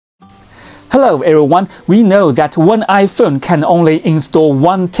Hello everyone, we know that one iPhone can only install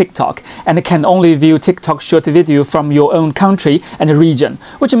one TikTok and can only view TikTok short video from your own country and region,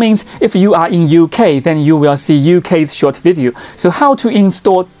 which means if you are in UK, then you will see UK's short video. So how to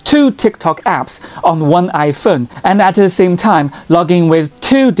install two TikTok apps on one iPhone and at the same time log in with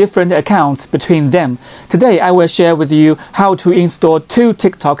two different accounts between them. Today I will share with you how to install two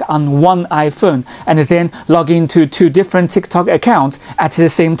TikTok on one iPhone and then log into two different TikTok accounts at the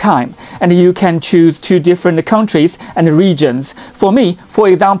same time. And you can choose two different countries and regions. For me, for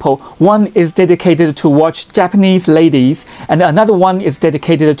example, one is dedicated to watch Japanese ladies and another one is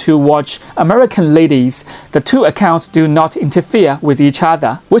dedicated to watch American ladies. The two accounts do not interfere with each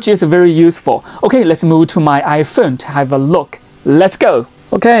other, which is very useful. Okay, let's move to my iPhone to have a look. Let's go!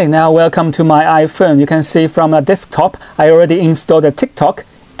 Okay, now welcome to my iPhone. You can see from the desktop, I already installed the TikTok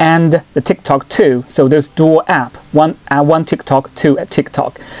and the TikTok 2. So there's dual app, one TikTok, two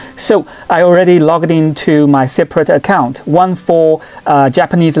TikTok. So I already logged into my separate account, one for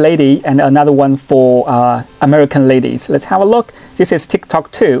Japanese lady and another one for American ladies. Let's have a look. This is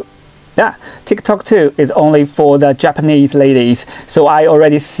TikTok 2. Yeah, TikTok 2 is only for the Japanese ladies. So I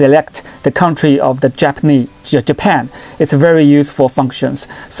already select the country of the Japan. It's very useful functions.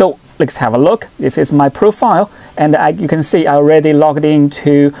 So let's have a look. This is my profile, and you can see I already logged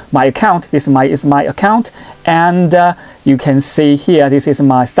into my account. This is my account, and you can see here this is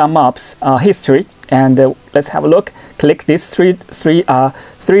my thumb ups history. And let's have a look. Click this three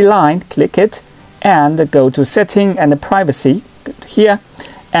line. Click it, and go to setting and privacy here,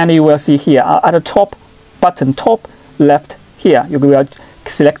 and you will see here at the top button, top left here, you will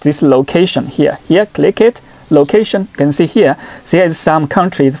select this location here. Here, click it. Location, you can see here, there is some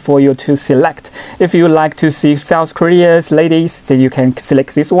countries for you to select. If you like to see South Korea's ladies, then you can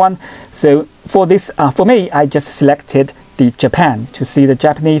select this one. So for this, for me, I just selected the Japan to see the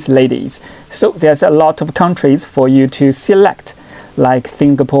Japanese ladies. So there's a lot of countries for you to select, like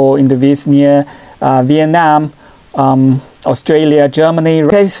Singapore, Indonesia, Vietnam, Australia, Germany.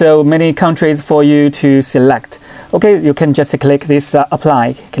 Okay, so many countries for you to select. Okay, you can just click this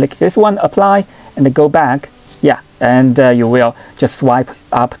apply. Click this one, apply, and go back. Yeah, and you will just swipe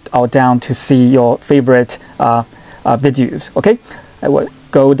up or down to see your favorite videos. Okay, I will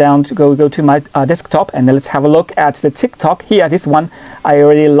go down to go to my desktop, and let's have a look at the TikTok. Here, this one I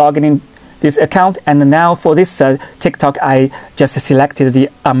already logged in this account, and now for this TikTok I just selected the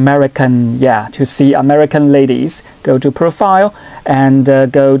American. Yeah, to see American ladies. Go to profile and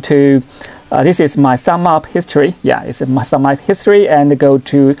go to this is my thumb up history. Yeah, it's my thumb up history, and go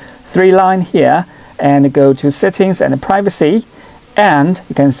to three line here. And go to settings and privacy, and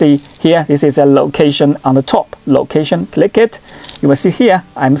you can see here this is a location on the top. Location, click it. You will see here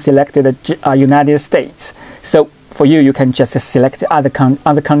I'm selected United States. So for you, you can just select other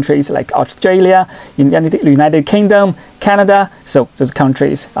countries like Australia, United Kingdom, Canada. So those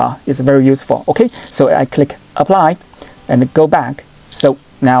countries is very useful. Okay, so I click apply and go back. So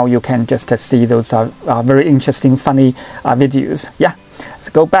now you can just see those very interesting, funny videos. Yeah. Let's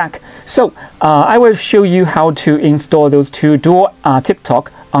go back. So I will show you how to install those two dual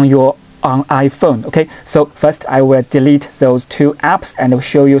TikTok on your iPhone. Okay, so first I will delete those two apps and will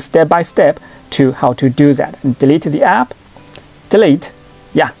show you step by step to how to do that. And delete the app, delete.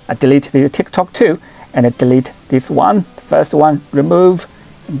 Yeah, I delete the TikTok 2 and I delete this one. The first one, remove,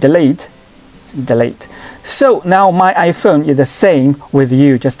 delete. So now my iPhone is the same with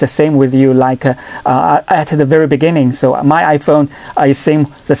you, just the same with you like at the very beginning. So my iPhone is same,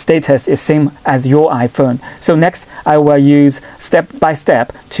 the status is same as your iPhone. So next I will use step by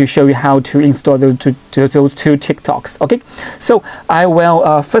step to show you how to install those two TikToks. Okay, so I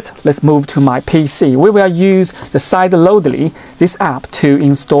will first let's move to my PC. We will use the Sideloadly, this app, to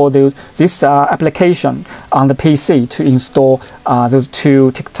install this application on the PC to install those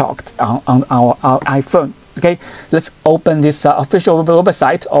two TikToks on our iPhone. Okay, let's open this official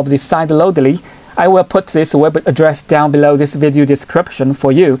website of the Sideloadly. I will put this web address down below this video description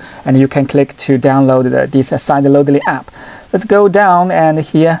for you, and you can click to download this Sideloadly app. Let's go down, and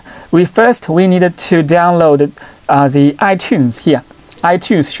here we needed to download the iTunes here.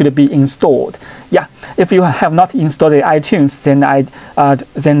 iTunes should be installed. Yeah, if you have not installed the iTunes, then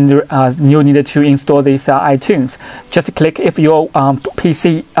you need to install this iTunes. Just click if your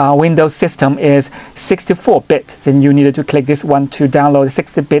PC Windows system is 64-bit, then you need to click this one to download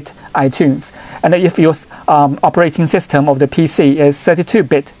 60-bit iTunes. And if your operating system of the PC is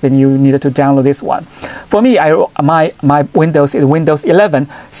 32-bit, then you need to download this one. For me, my Windows is Windows 11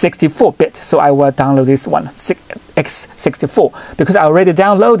 64-bit, so I will download this one, x64, because I already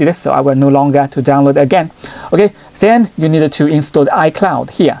downloaded it, so I will no longer to download again. Okay, then you need to install the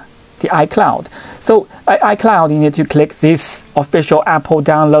iCloud here. the iCloud. So iCloud, you need to click this official Apple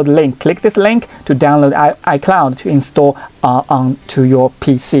download link. Click this link to download iCloud to install onto your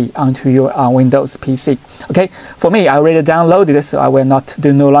PC, onto your Windows PC. Okay, for me, I already downloaded it, so I will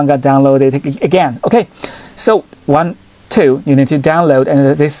no longer download it again. Okay, so 1, 2, you need to download,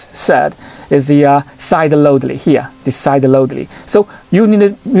 and this third is the side loadly here. This side loadly. So you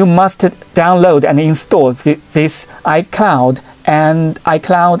must download and install this iCloud and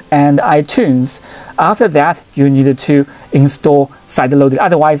iTunes. After that, you need to install sideloaded.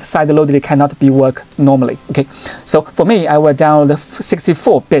 Otherwise, sideloaded cannot be work normally. Okay, so for me, I will download the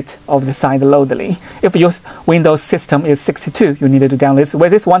 64-bit of the sideloadedly. If your Windows system is 62, you need to download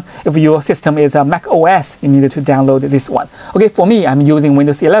with this one. If your system is a Mac OS, you need to download this one. Okay, for me, I'm using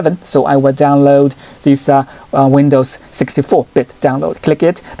Windows 11, so I will download this Windows 64-bit download. Click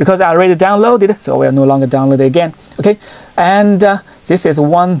it because I already downloaded it, so I will no longer download it again. Okay, and this is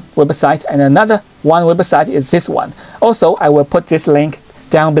one website, and another one website is this one. Also, I will put this link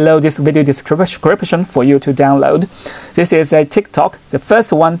down below this video description for you to download. This is a TikTok, the first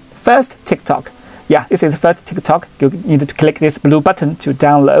TikTok. Yeah, this is the first TikTok. You need to click this blue button to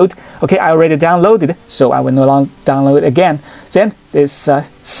download. Okay, I already downloaded, so I will no longer download it again. Then this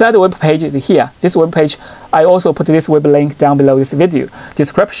third web page is here. This web page, I also put this web link down below this video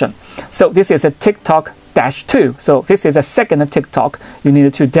description. So this is a TikTok -2. So this is a second TikTok you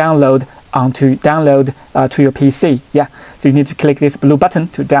need to download to your PC. Yeah, so you need to click this blue button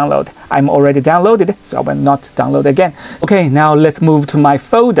to download. I'm already downloaded, so I will not download again. Okay, now let's move to my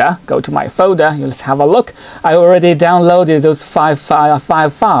folder. Go to my folder. Let's have a look. I already downloaded those five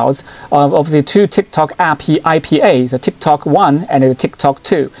files of the two TikTok IPA, the TikTok 1 and the TikTok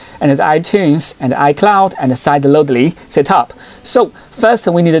 2, and the iTunes and the iCloud and the sideloadedly set up. So first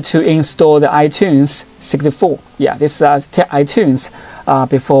we needed to install the iTunes 64. Yeah, this iTunes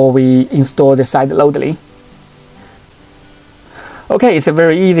before we install the sideloadedly. Okay, it's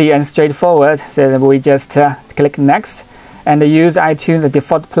very easy and straightforward. So we just click next and use iTunes, the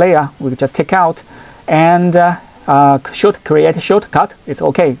default player. We just take out and create a shortcut. It's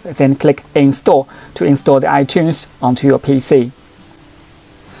okay. Then click install to install the iTunes onto your PC.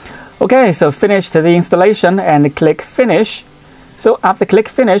 Okay, so finished the installation and click finish. So after click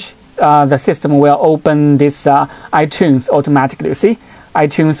finish, the system will open this iTunes automatically. You see,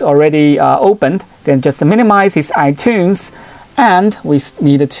 iTunes already opened. Then just minimize this iTunes, and we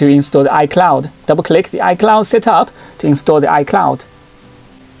needed to install the iCloud. Double click the iCloud setup to install the iCloud.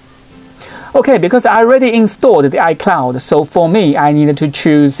 Okay, because I already installed the iCloud, so for me, I needed to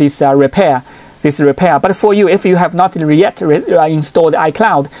choose this repair. But for you, if you have not yet installed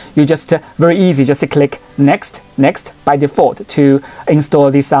iCloud, you just very easy, just click next by default to install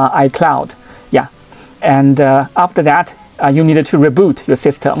this iCloud. Yeah, and after that, you needed to reboot your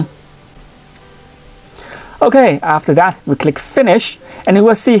system. Okay, after that, we click finish, and you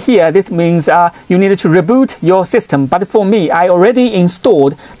will see here, this means you needed to reboot your system. But for me, I already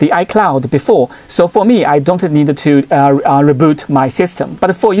installed the iCloud before. So for me, I don't need to reboot my system.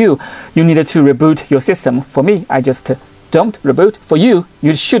 But for you, you needed to reboot your system. For me, I just don't reboot. For you,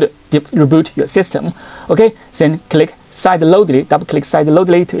 you should reboot your system. Okay, then click sideloadedly, double click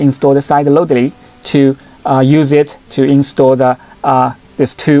sideloadedly to install the sideloadedly to use it to install the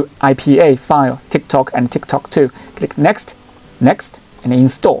this two IPA file, TikTok and TikTok 2. Click next, and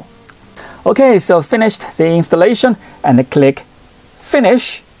install. Okay, so finished the installation and click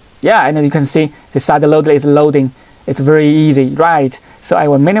finish. Yeah, and then you can see the sideloadedly is loading. It's very easy, right? So I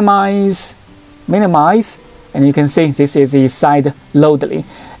will minimize, and you can see this is the sideloadedly.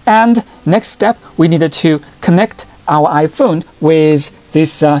 And next step, we needed to connect our iPhone with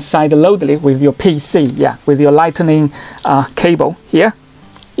this sideloadedly with your PC. Yeah, with your lightning cable here.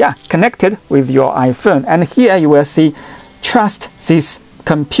 Yeah, connected with your iPhone. And here you will see trust this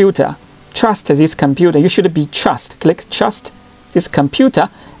computer. Trust this computer. You should be trust. Click trust this computer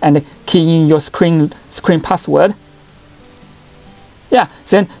and key in your screen password. Yeah,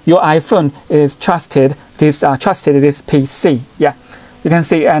 then your iPhone is trusted this PC. Yeah, you can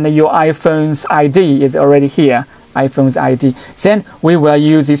see, and your iPhone's ID is already here. iPhone's ID. Then we will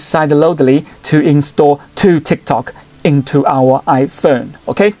use this sideloadedly to install two TikTok into our iPhone.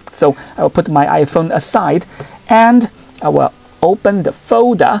 Okay, so I will put my iPhone aside and I will open the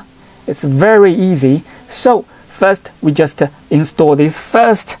folder. It's very easy. So first we just install this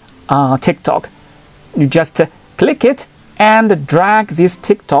first TikTok. You just click it and drag this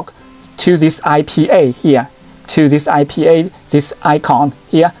TikTok to this IPA here, to this IPA, this icon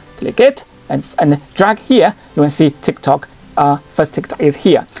here. Click it and drag here. You will see TikTok. First TikTok is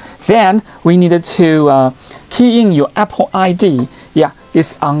here. Then we needed to key in your Apple ID. Yeah,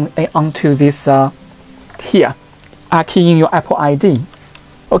 is onto this here. Key in your Apple ID.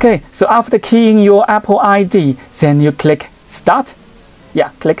 Okay, so after keying your Apple ID, then you click Start. Yeah,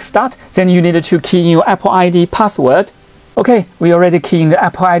 click Start. Then you need to key in your Apple ID password. Okay, we already key in the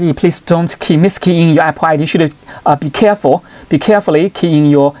Apple ID. Please don't miskey in your Apple ID. You should be careful. Be carefully key in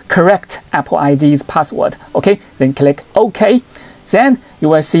your correct Apple ID's password. Okay, then click OK. Then you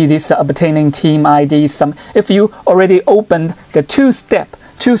will see this obtaining team ID. If you already opened the two-step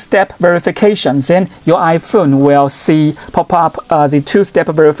verification, then your iPhone will pop up the two-step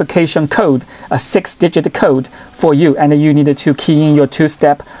verification code, a 6-digit code for you, and you need to key in your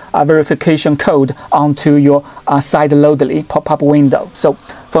two-step verification code onto your side-loaded pop-up window. So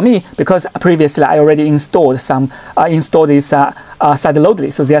for me, because previously I already installed this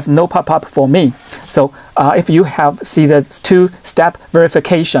side-loaded, so there's no pop-up for me. So if you see the two-step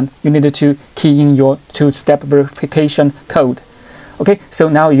verification, you need to key in your two-step verification code. Okay, so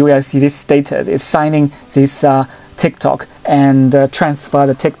now you will see this status is signing this TikTok and transfer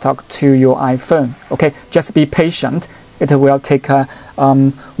the TikTok to your iPhone. Okay, just be patient. It will take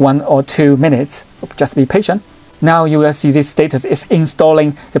 1 or 2 minutes. Just be patient. Now you will see this status is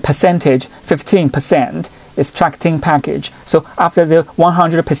installing the percentage 15%. Extracting package. So after the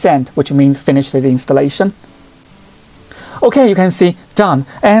 100%, which means finish the installation. Okay, you can see done,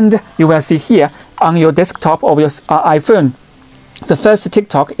 and you will see here on your desktop of your iPhone, the first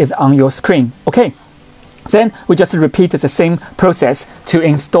TikTok is on your screen. Okay, then we just repeat the same process to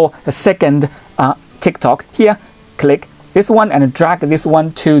install the second TikTok. Here, click this one and drag this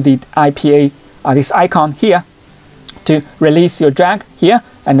one to the IPA, this icon here, to release your drag here,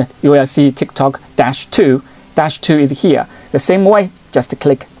 and you will see TikTok -2. -2 is here. The same way, just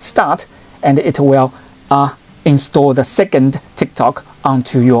click Start, and it will install the second TikTok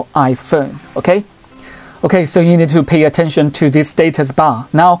onto your iPhone. Okay. Okay, so you need to pay attention to this status bar.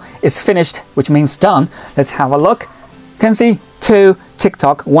 Now it's finished, which means done. Let's have a look. You can see 2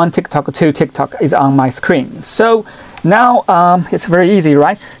 TikTok, 1 TikTok, 2 TikTok is on my screen. So now it's very easy,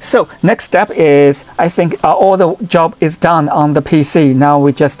 right? So next step is, I think all the job is done on the PC. Now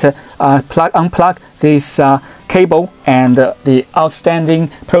we just unplug this cable, and the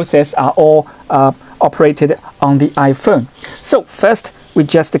outstanding process are all operated on the iPhone. So first we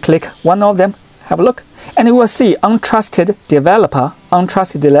just click one of them. Have a look. And you will see untrusted developer,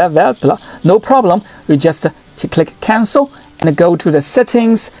 no problem. We just click cancel and go to the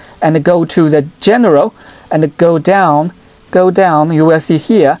settings and go to the general and go down. You will see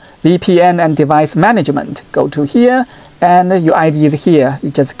here VPN and device management. Go to here, and your ID is here.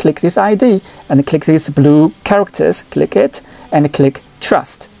 You just click this ID and click these blue characters. Click it and click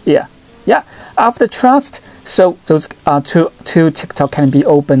trust here. Yeah. After trust, so those two TikTok can be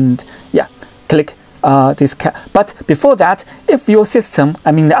opened. Yeah. Click but before that, if your system,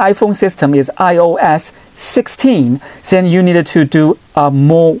 I mean the iPhone system, is iOS 16, then you need to do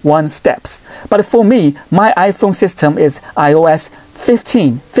more 1 steps. But for me, my iPhone system is iOS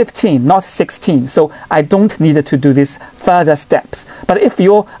 15, not 16, so I don't need to do these further steps. But if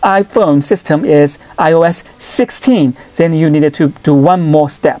your iPhone system is iOS 16, then you need to do 1 more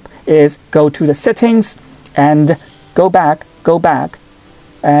step, is go to the settings and go back,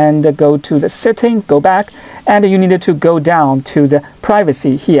 and go to the settings, go back, and you need to go down to the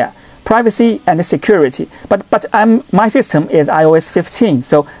privacy here, privacy and security. But my system is iOS 15,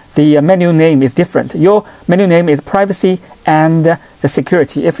 so the menu name is different. Your menu name is privacy and the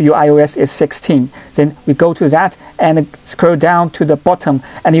security. If your iOS is 16, then we go to that and scroll down to the bottom,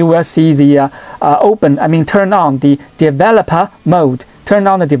 and you will see the turn on the developer mode. Turn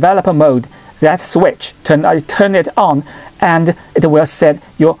on the developer mode. That switch, turn it on, and it will set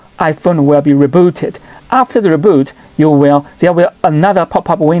your iPhone will be rebooted. After the reboot, there will another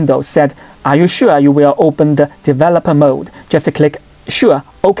pop-up window said, "Are you sure you will open the developer mode?" Just click sure,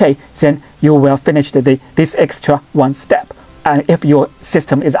 okay, then you will finish this extra 1 step. If your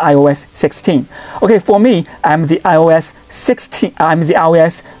system is iOS 16. Okay, for me, I'm the iOS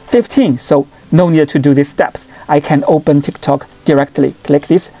 15, so no need to do these steps. I can open TikTok directly. Click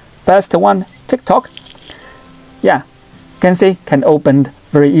this first one, TikTok. Yeah, can see, can open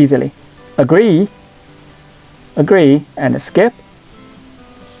very easily. Agree, and skip.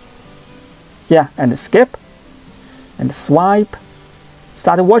 Yeah, and skip, and swipe.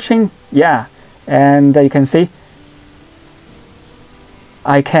 Start watching. Yeah, and you can see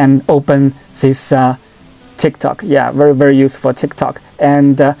I can open this TikTok. Yeah, very useful TikTok.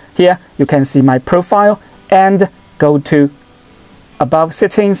 And here you can see my profile, and go to above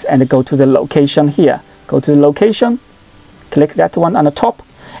settings and go to the location here. Go to the location, click that one on the top,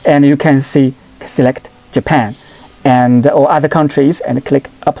 and you can see select Japan. and or other countries and click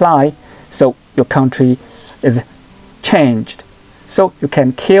apply. So your country is changed. So you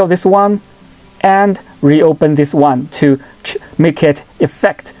can kill this one and reopen this one to make it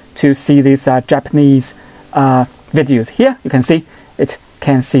effect to see these Japanese videos. Here you can see it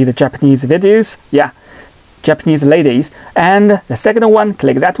can see the Japanese videos. Yeah, Japanese ladies. And the second one,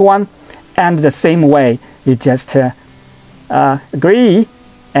 click that one, and the same way you just agree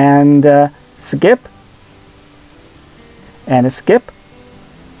and skip and skip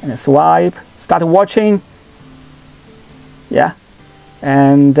and swipe, start watching. Yeah,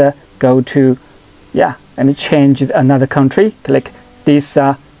 and go to, yeah, and change another country. Click this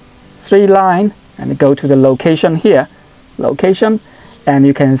 3 line and go to the location here, location, and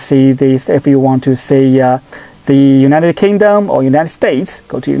you can see this. If you want to see the United Kingdom or United States,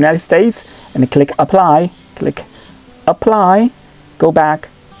 go to United States and click apply, go back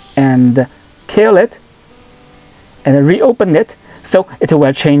and kill it and reopen it, so it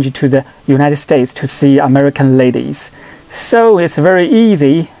will change to the United States to see American ladies. So it's very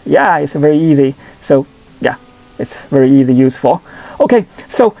easy. Yeah, it's very easy. So yeah, it's very easy, useful. Okay,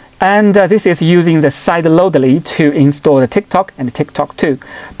 so and this is using the sideloadly to install the TikTok and the TikTok too.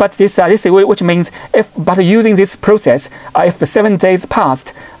 But this which means but using this process, if the 7 days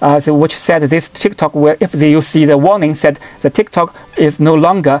passed, so which said this TikTok will, if you see the warning said the TikTok is no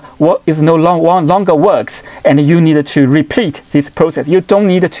longer works, and you need to repeat this process. You don't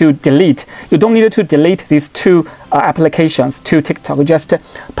need to delete. You don't need to delete these 2 applications to TikTok. You just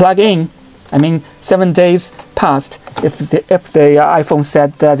plug in. I mean, 7 days passed. If the iPhone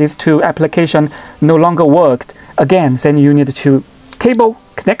said these 2 applications no longer worked again, then you need to cable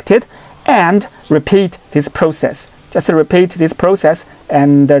connect it and repeat this process. Just repeat this process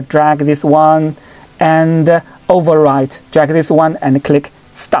and drag this one and overwrite. Drag this one and click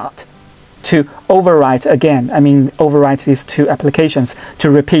start to overwrite again. I mean, overwrite these 2 applications to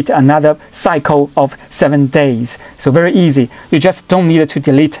repeat another cycle of 7 days. So very easy. You just don't need to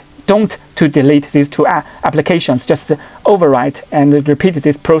delete. Don't delete these 2 applications. Just overwrite and repeat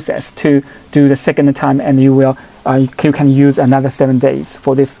this process to do the second time, and you can use another 7 days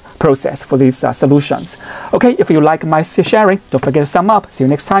for this process, for these solutions. Okay, if you like my sharing, don't forget to sum up. See you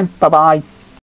next time. Bye bye.